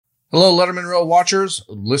Hello, Letterman Row watchers,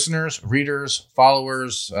 listeners, readers,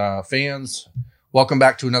 followers, fans. Welcome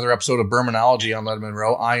back to another episode of Bermanology on Letterman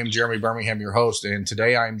Row. I am Jeremy Birmingham, your host, and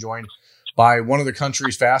today I am joined by one of the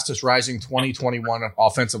country's fastest rising 2021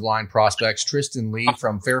 offensive line prospects, Tristan Leigh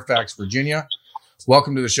from Fairfax, Virginia.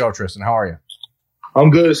 Welcome to the show, Tristan. How are you? I'm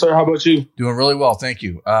good, sir. How about you? Doing really well, thank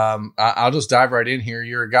you. I'll just dive right in here.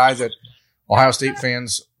 You're a guy that Ohio State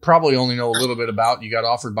fans probably only know a little bit about. You got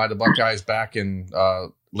offered by the Buckeyes back in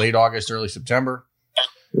late August, early September.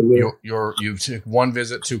 You took one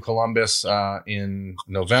visit to Columbus in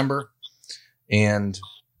November, and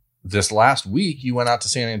this last week you went out to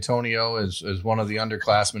San Antonio as one of the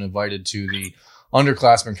underclassmen invited to the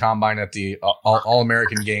underclassmen combine at the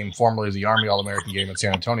All-American game, formerly the Army All-American game in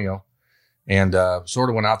San Antonio, and sort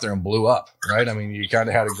of went out there and blew up, right? I mean, you kind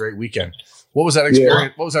of had a great weekend. What was that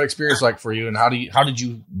experience? Yeah. What was that experience like for you, and how did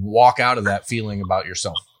you walk out of that feeling about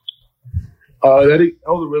yourself? That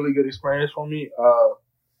was a really good experience for me.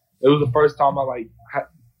 It was the first time I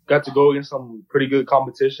got to go against some pretty good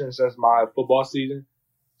competition since my football season.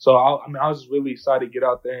 So I was just really excited to get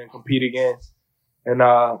out there and compete again. And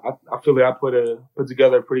I feel like I put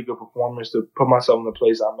together a pretty good performance to put myself in the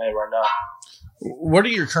place I'm in right now. What are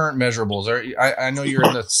your current measurables? I know you're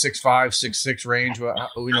in the 6'5", 6'6" range.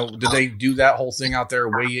 Did they do that whole thing out there,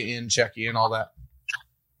 weigh you in, check you in, all that?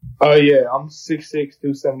 Yeah, I'm 6'6",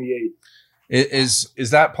 278.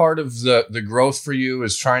 Is that part of the growth for you,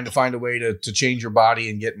 is trying to find a way to change your body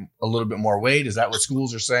and get a little bit more weight? Is that what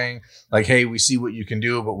schools are saying? Like, hey, we see what you can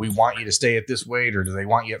do, but we want you to stay at this weight, or do they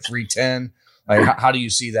want you at 310? Like, how do you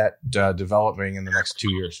see that developing in the next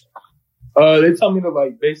 2 years? They tell me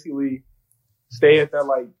to basically stay at that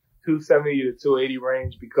 270 to 280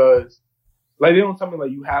 range, because they don't tell me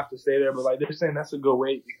you have to stay there, but they're saying that's a good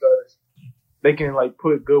weight because they can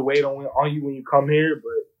put good weight on you when you come here,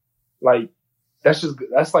 but that's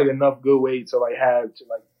enough good weight to have to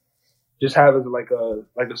just have as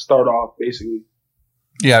a start off basically.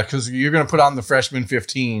 Yeah, because you're going to put on the freshman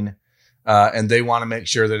 15, and they want to make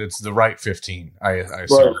sure that it's the right 15. I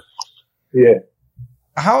assume. Right. Yeah.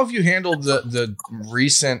 How have you handled the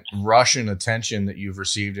recent rush and attention that you've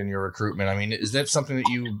received in your recruitment? I mean, is that something that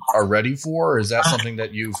you are ready for, or is that something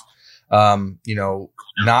that you've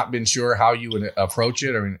not been sure how you would approach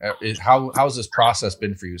it? I mean, how's this process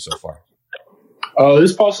been for you so far?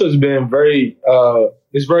 This process has been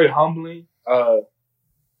it's very humbling.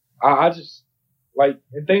 I just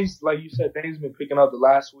and things you said, things have been picking up the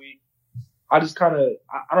last week. I just I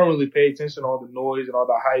don't really pay attention to all the noise and all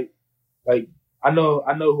the hype. I know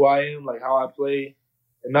who I am, how I play,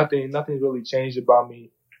 and nothing's really changed about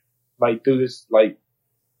me, through this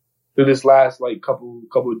last couple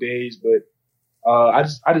of days. But I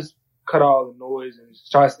just cut all the noise and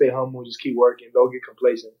just try to stay humble and just keep working. Don't get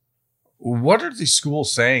complacent. What are these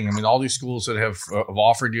schools saying? I mean, all these schools that have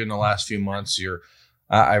offered you in the last few months,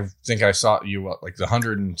 I think I saw you the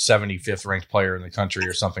 175th ranked player in the country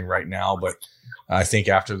or something right now. But I think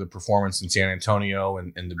after the performance in San Antonio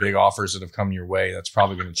and the big offers that have come your way, that's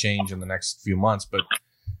probably going to change in the next few months. But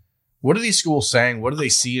what are these schools saying? What do they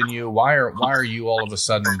see in you? Why are you all of a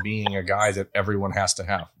sudden being a guy that everyone has to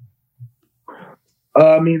have?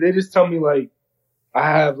 I mean, they just tell me I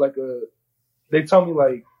have they tell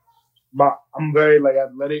me I'm very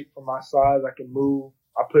athletic for my size. I can move.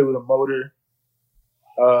 I play with a motor.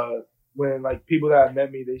 When people that have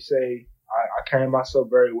met me, they say I carry myself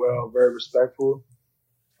very well, very respectful.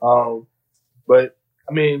 But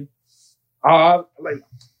I mean, I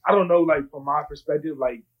don't know, from my perspective,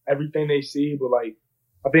 everything they see, but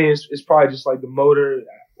I think it's probably just the motor,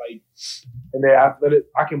 and they're athletic.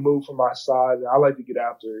 I can move for my size, and I like to get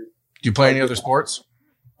after it. Do you play any other sports?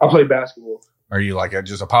 I play basketball. Are you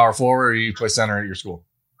just a power forward, or you play center at your school?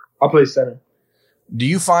 I play center. Do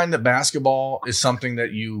you find that basketball is something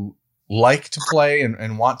that you like to play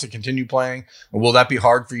and want to continue playing? Or will that be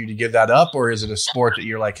hard for you to give that up? Or is it a sport that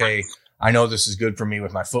you're hey, I know this is good for me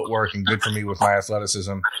with my footwork and good for me with my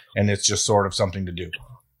athleticism, and it's just sort of something to do?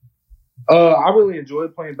 I really enjoy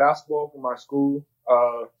playing basketball for my school.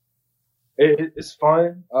 It's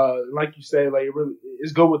fun. Like you say,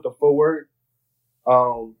 it's good with the footwork.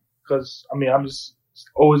 Cause I'm just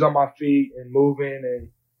always on my feet and moving, and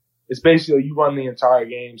it's basically you run the entire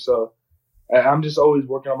game. So I'm just always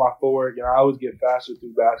working on my footwork, and I always get faster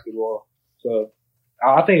through basketball. So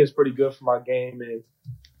I think it's pretty good for my game, and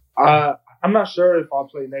I'm not sure if I'll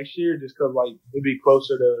play next year just cause it'd be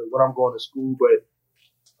closer to when I'm going to school, but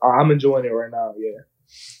I'm enjoying it right now. Yeah.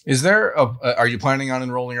 Is there are you planning on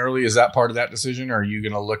enrolling early? Is that part of that decision? Or are you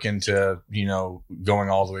going to look into, going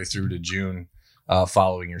all the way through to June,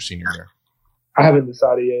 following your senior year? I haven't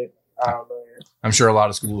decided yet. I don't know. I'm sure a lot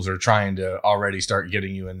of schools are trying to already start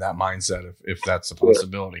getting you in that mindset if that's a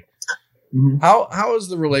possibility. Mm-hmm. How is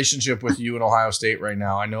the relationship with you in Ohio State right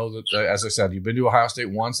now? I know that, as I said, you've been to Ohio State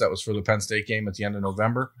once. That was for the Penn State game at the end of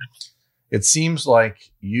November. It seems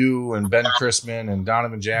like you and Ben Chrisman and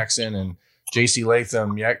Donovan Jackson and J.C.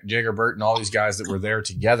 Latham, Jager Burton, all these guys that were there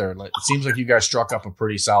together, it seems like you guys struck up a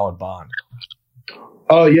pretty solid bond.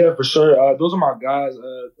 Oh, yeah, for sure. Those are my guys.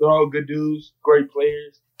 They're all good dudes, great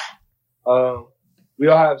players. We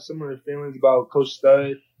all have similar feelings about Coach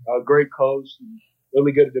Stud, great coach,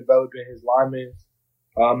 really good at developing his linemen,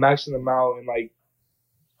 maxing them out. And, like,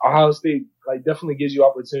 Ohio State, like, definitely gives you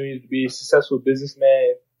opportunities to be a successful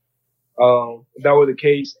businessman, if that were the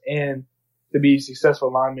case, and to be a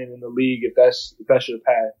successful lineman in the league if that's your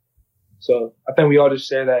path. So I think we all just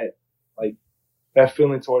share that, like, that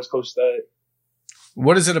feeling towards Coach Stud.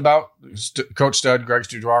 What is it about Coach Stud, Greg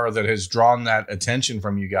Studrara, that has drawn that attention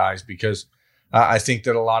from you guys? Because I think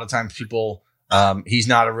that a lot of times people, he's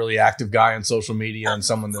not a really active guy on social media and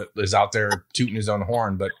someone that is out there tooting his own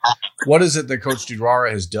horn. But what is it that Coach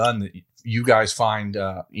Studrara has done that you guys find,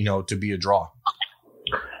 to be a draw?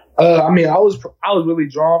 I was really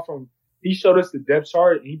drawn from. He showed us the depth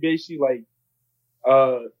chart, and he basically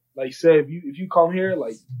said if you come here,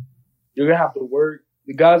 like, you're gonna have to work.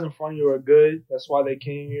 The guys in front of you are good. That's why they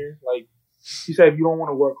came here. Like, he said, if you don't want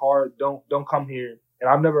to work hard, don't come here. And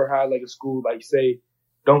I've never had, like, a school, like, say,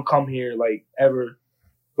 don't come here, like, ever.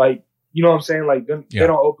 Like, you know what I'm saying? Like, they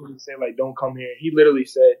don't openly say, like, don't come here. He literally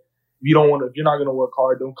said, if you're not going to work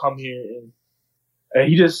hard, don't come here. And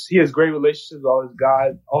he has great relationships with all his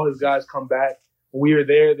guys. All his guys come back. When we were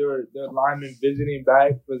there, there were linemen visiting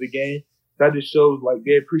back for the game. That just shows, like,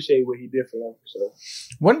 they appreciate what he did for them. So,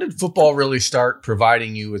 when did football really start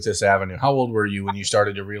providing you with this avenue? How old were you when you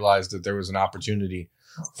started to realize that there was an opportunity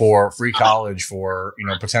for free college, for,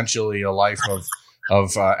 potentially a life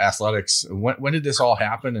of athletics? When did this all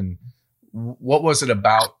happen, and what was it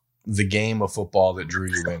about the game of football that drew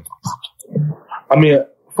you in? I mean,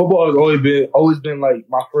 football has always been like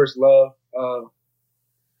my first love.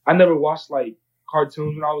 I never watched, like,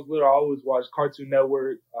 cartoons when I was little. I always watched Cartoon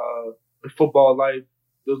Network, Football Life,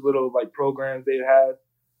 those little, like, programs they have.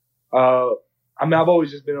 I've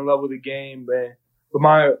always just been in love with the game, man. But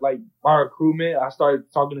my recruitment, I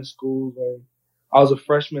started talking to schools when I was a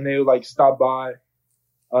freshman. They would, like, stop by,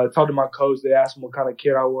 talk to my coach. They asked me what kind of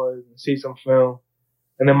kid I was and see some film.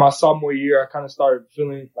 And then my sophomore year, I kind of started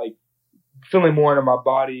feeling more into my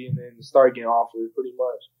body, and then started getting offered pretty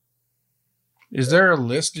much. Is there a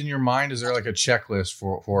list in your mind? Is there, like, a checklist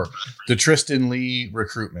for the Tristan Lee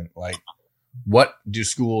recruitment? Like, what do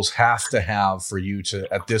schools have to have for you to,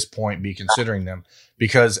 at this point, be considering them?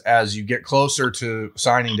 Because as you get closer to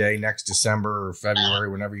signing day next December or February,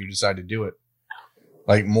 whenever you decide to do it,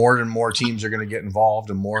 like, more and more teams are going to get involved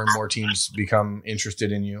and more teams become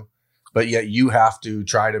interested in you. But yet you have to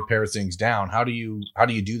try to pare things down. How do you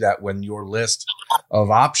do that when your list of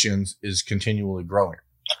options is continually growing?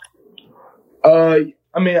 I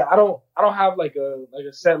don't have like a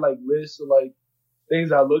set, like, list of, like,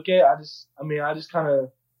 things I look at. I just kind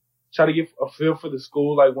of try to get a feel for the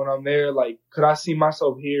school. Like, when I'm there, like, could I see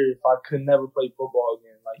myself here if I could never play football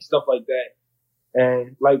again? Like, stuff like that.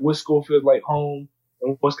 And, like, what school feels like home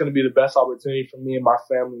and what's going to be the best opportunity for me and my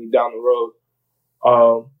family down the road.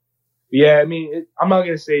 I'm not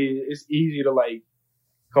going to say it's easy to, like,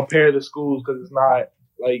 compare the schools, because it's not.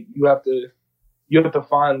 Like, you have to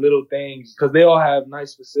find little things, because they all have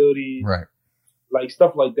nice facilities, right? Like,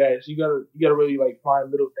 stuff like that. So you gotta really, like,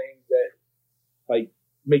 find little things that, like,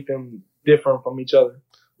 make them different from each other.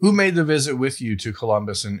 Who made the visit with you to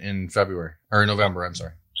Columbus in February or November? I'm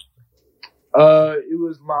sorry. It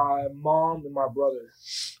was my mom and my brother.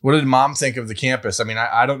 What did mom think of the campus? I mean,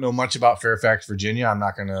 I don't know much about Fairfax, Virginia. I'm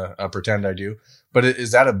not going to pretend I do. But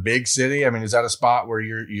is that a big city? I mean, is that a spot where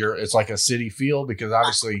it's like a city feel? Because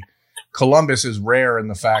obviously Columbus is rare in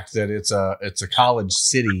the fact that it's a college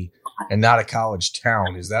city and not a college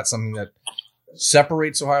town. Is that something that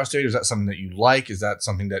separates Ohio State? Or is that something that you like? Is that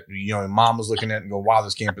something that, mom was looking at and go, wow,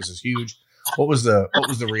 this campus is huge? What was the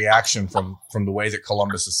reaction from the way that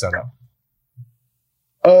Columbus is set up?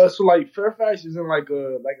 So, like, Fairfax isn't like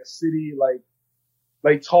a city,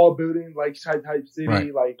 like tall buildings, like type city,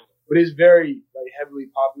 right. Like, but it's very, like, heavily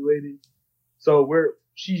populated. So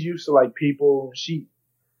she's used to, like, people.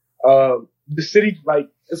 The city, like,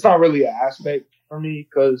 it's not really an aspect for me,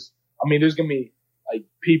 because I mean, there's gonna be, like,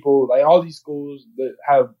 people, like, all these schools that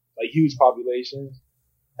have, like, huge populations,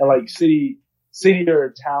 and, like, city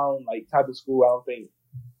or town, like, type of school. I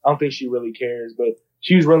don't think she really cares, but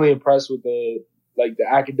she was really impressed with the like the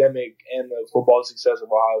academic and the football success of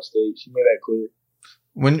Ohio State. She made that clear.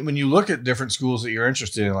 When you look at different schools that you're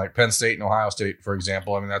interested in, like Penn State and Ohio State, for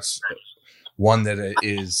example, I mean, that's one that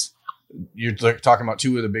is, you're talking about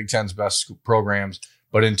two of the Big Ten's best programs,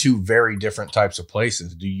 but in two very different types of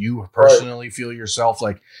places. Do you personally feel yourself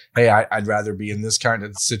like, hey, I'd rather be in this kind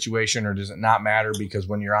of situation, or does it not matter because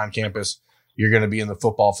when you're on campus, you're going to be in the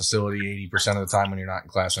football facility 80% of the time when you're not in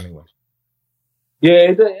class anyway?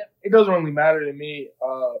 Yeah, it doesn't really matter to me.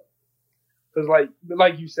 Cause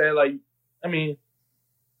like you said, like, I mean,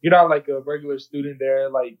 you're not like a regular student there,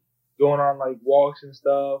 like going on like walks and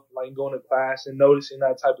stuff, like going to class and noticing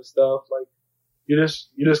that type of stuff. Like you're just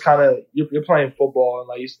kind of, you're playing football and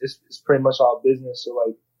like it's pretty much all business. So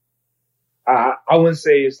like, I wouldn't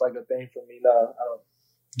say it's like a thing for me. No, I don't.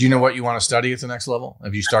 Do you know what you want to study at the next level?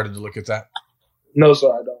 Have you started to look at that? No, sir,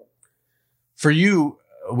 I don't. For you,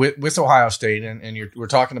 with Ohio State, and we're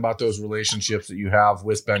talking about those relationships that you have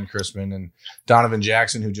with Ben Chrisman and Donovan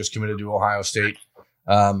Jackson, who just committed to Ohio State.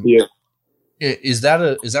 Yeah. Is that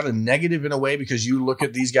a negative in a way because you look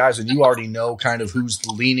at these guys and you already know kind of who's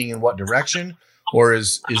leaning in what direction, or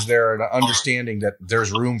is there an understanding that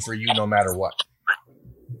there's room for you no matter what?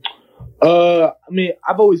 I mean,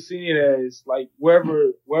 I've always seen it as like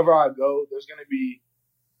wherever I go, there's going to be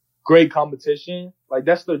great competition. Like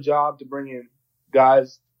that's their job, to bring in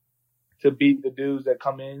guys to beat the dudes that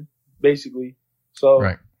come in, basically. So,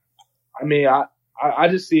 right. I mean, I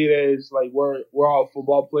just see it as like we're all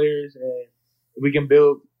football players, and we can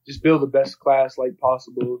build the best class like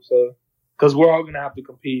possible. So, because we're all going to have to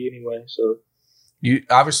compete anyway. So,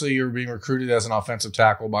 you're being recruited as an offensive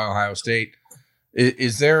tackle by Ohio State.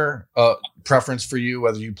 Is there a preference for you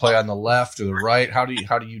whether you play on the left or the right? How do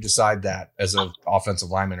you decide that as an offensive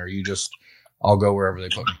lineman? Or you just, I'll go wherever they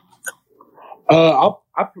put me?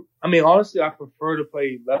 I mean, honestly, I prefer to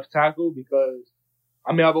play left tackle because,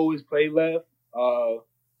 I mean, I've always played left. I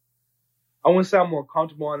wouldn't say I'm more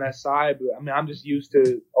comfortable on that side, but I mean, I'm just used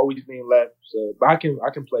to always being left. So, but I can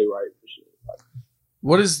play right for sure.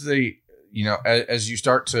 What is as you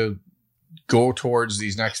start to go towards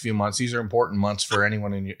these next few months, these are important months for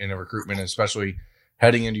anyone in a recruitment, especially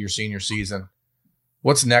heading into your senior season.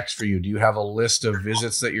 What's next for you? Do you have a list of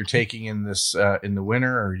visits that you're taking in this in the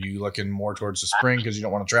winter, or are you looking more towards the spring because you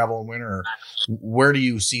don't want to travel in winter? Or where do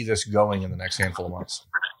you see this going in the next handful of months?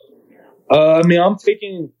 I mean, I'm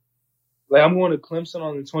going to Clemson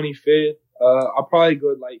on the 25th. I'll probably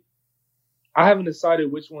go I haven't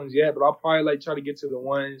decided which ones yet, but I'll probably try to get to the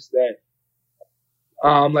ones that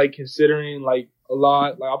I'm considering a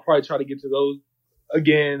lot. I'll probably try to get to those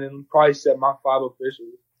again and probably set my 5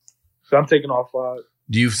 officials. So I'm taking all 5.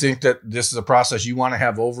 Do you think that this is a process you want to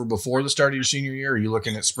have over before the start of your senior year? Are you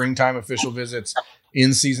looking at springtime official visits,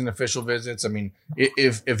 in-season official visits? I mean,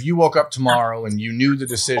 if you woke up tomorrow and you knew the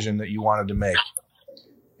decision that you wanted to make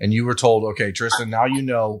and you were told, okay, Tristan, now you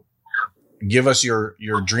know, give us your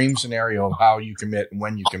dream scenario of how you commit and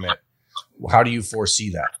when you commit. How do you foresee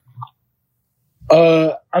that?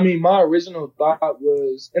 I mean, my original thought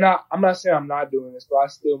was, and I'm not saying I'm not doing this, but I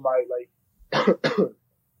still might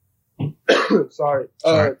sorry.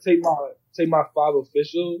 Take my 5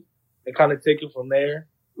 officials and kind of take it from there.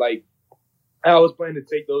 I was planning to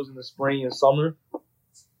take those in the spring and summer.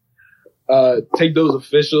 Take those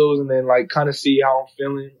officials and then kind of see how I'm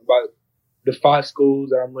feeling about the 5 schools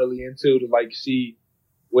that I'm really into to see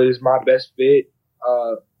what is my best fit.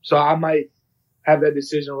 So I might have that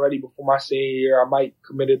decision ready before my senior year. I might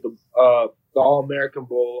commit at the All-American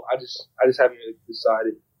Bowl. I just haven't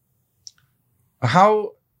decided.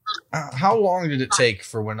 How long did it take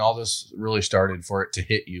for when all this really started for it to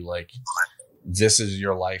hit you? This is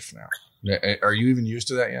your life now. Are you even used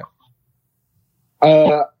to that yet?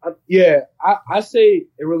 Yeah, I say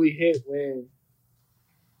it really hit when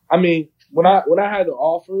I had the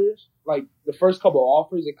offers, the first couple of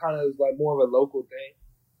offers, it kind of was more of a local thing.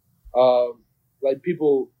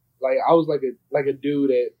 People, I was a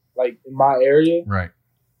dude at in my area. Right.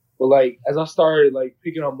 But as I started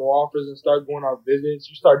picking up more offers and start going on visits,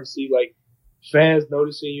 you start to see fans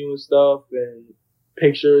noticing you and stuff and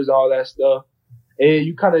pictures, all that stuff. And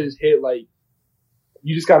you kind of just hit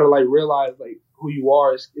you just gotta realize who you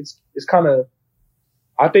are. It's kind of,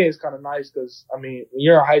 I think it's kind of nice because when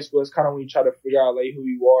you're in high school, it's kind of when you try to figure out who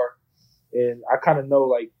you are. And I kind of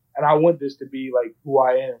know and I want this to be who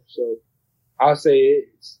I am. So I'll say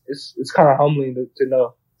it's kind of humbling to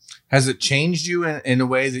know. Has it changed you in a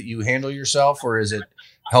way that you handle yourself, or is it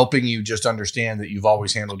helping you just understand that you've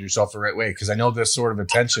always handled yourself the right way? Because I know this sort of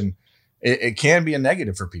attention, it can be a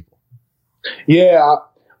negative for people. Yeah.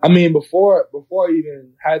 Before I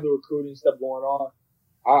even had the recruiting stuff going on,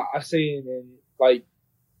 I seen and like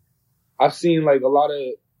I've seen like a lot of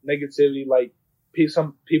negativity. Like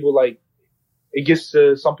some people, like it gets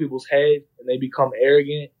to some people's head and they become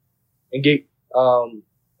arrogant and get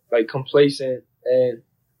like complacent. And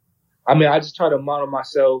I mean, I just try to model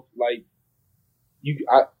myself like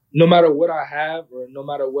no matter what I have or no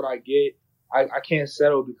matter what I get, I can't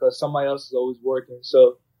settle because somebody else is always working.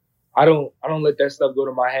 So I don't let that stuff go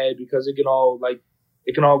to my head because it can all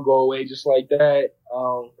go away just like that.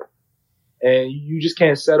 And you just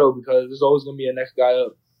can't settle because there's always going to be a next guy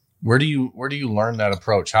up. Where do you learn that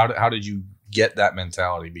approach? How did you get that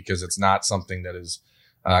mentality? Because it's not something that is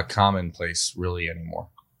commonplace really anymore.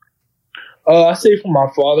 I say from my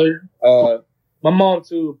father, my mom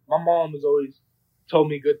too. My mom has always told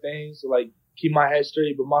me good things, like keep my head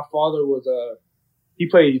straight. But my father he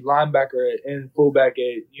played linebacker and fullback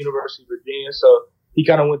at University of Virginia, so he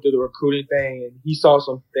kind of went through the recruiting thing, and he saw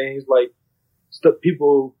some things like stuff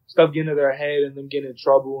getting to their head and them getting in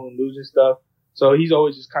trouble and losing stuff. So he's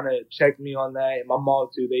always just kind of checked me on that, and my mom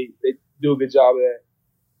too. They do a good job of that.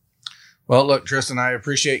 Well, look, Tristan, I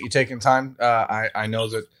appreciate you taking time. I know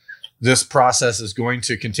that this process is going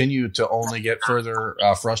to continue to only get further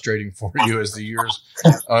frustrating for you as the years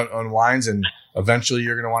unwinds, and eventually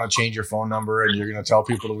you're going to want to change your phone number and you're going to tell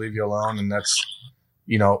people to leave you alone, and that's,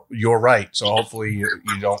 you're right. So hopefully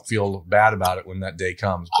you don't feel bad about it when that day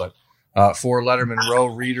comes. But for Letterman Row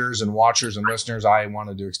readers and watchers and listeners, I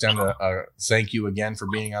wanted to extend a thank you again for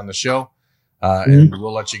being on the show, and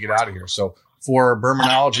we'll let you get out of here. So for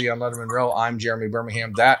Bermanology on Letterman Row, I'm Jeremy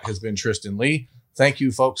Birmingham. That has been Tristan Lee. Thank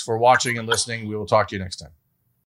you, folks, for watching and listening. We will talk to you next time.